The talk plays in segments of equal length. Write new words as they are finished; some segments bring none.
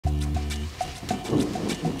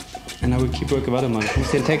And I will keep working. Warte mal, ich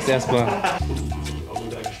muss den Text erstmal.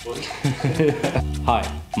 Hi,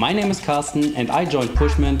 my name is Karsten and I joined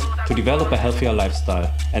Pushment to develop a healthier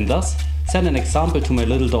lifestyle and thus set an example to my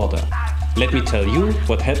little daughter. Let me tell you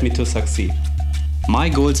what helped me to succeed. My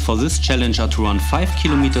goals for this challenge are to run 5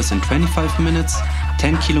 kilometers in 25 minutes,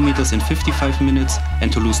 10 kilometers in 55 minutes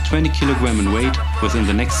and to lose 20 kilograms in weight within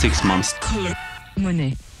the next 6 months.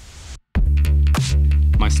 Money.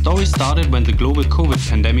 My story started when the global COVID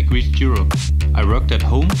pandemic reached Europe. I worked at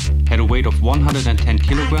home, had a weight of 110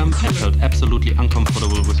 kilograms and felt absolutely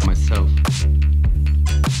uncomfortable with myself.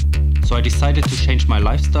 So I decided to change my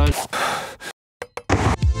lifestyle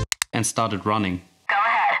and started running. Go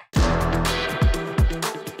ahead.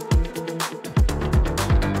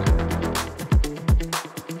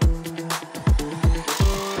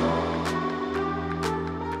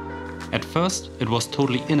 At first, it was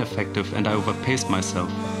totally ineffective and I overpaced myself.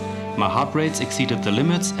 My heart rates exceeded the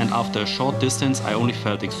limits and after a short distance I only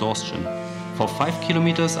felt exhaustion. For 5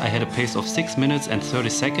 kilometers I had a pace of 6 minutes and 30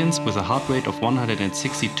 seconds with a heart rate of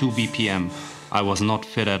 162 BPM. I was not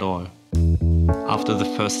fit at all. After the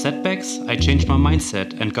first setbacks, I changed my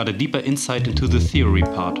mindset and got a deeper insight into the theory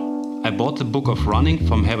part. I bought the book of running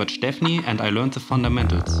from Herbert Steffny and I learned the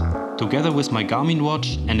fundamentals. Together with my Garmin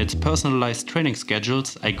watch and its personalized training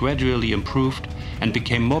schedules, I gradually improved and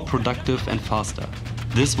became more productive and faster.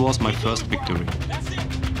 This was my first victory.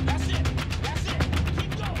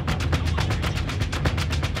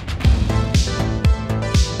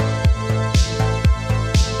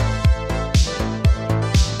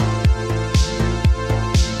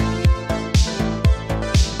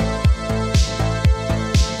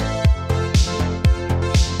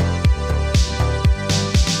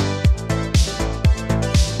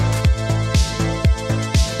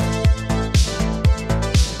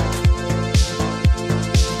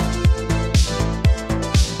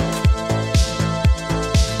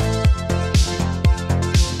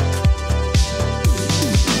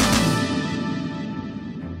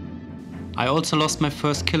 I also lost my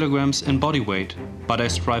first kilograms in body weight, but I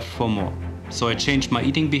strived for more. So I changed my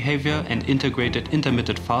eating behavior and integrated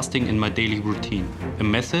intermittent fasting in my daily routine, a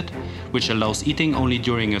method which allows eating only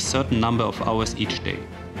during a certain number of hours each day.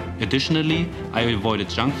 Additionally, I avoided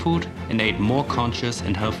junk food and ate more conscious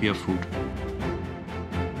and healthier food.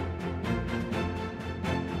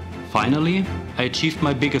 Finally, I achieved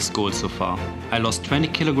my biggest goal so far. I lost 20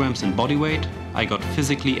 kilograms in body weight, I got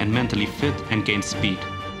physically and mentally fit and gained speed.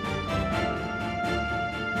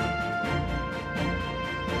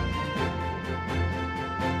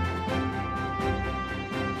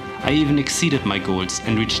 I even exceeded my goals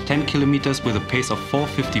and reached 10 kilometers with a pace of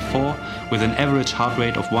 4:54 with an average heart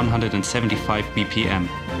rate of 175 BPM.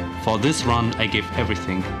 For this run I gave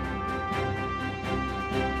everything.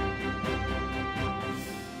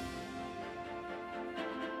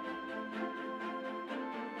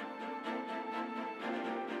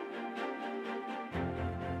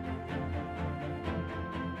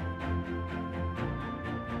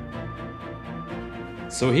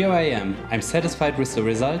 So here I am, I'm satisfied with the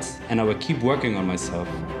results and I will keep working on myself.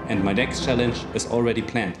 And my next challenge is already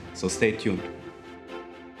planned, so stay tuned.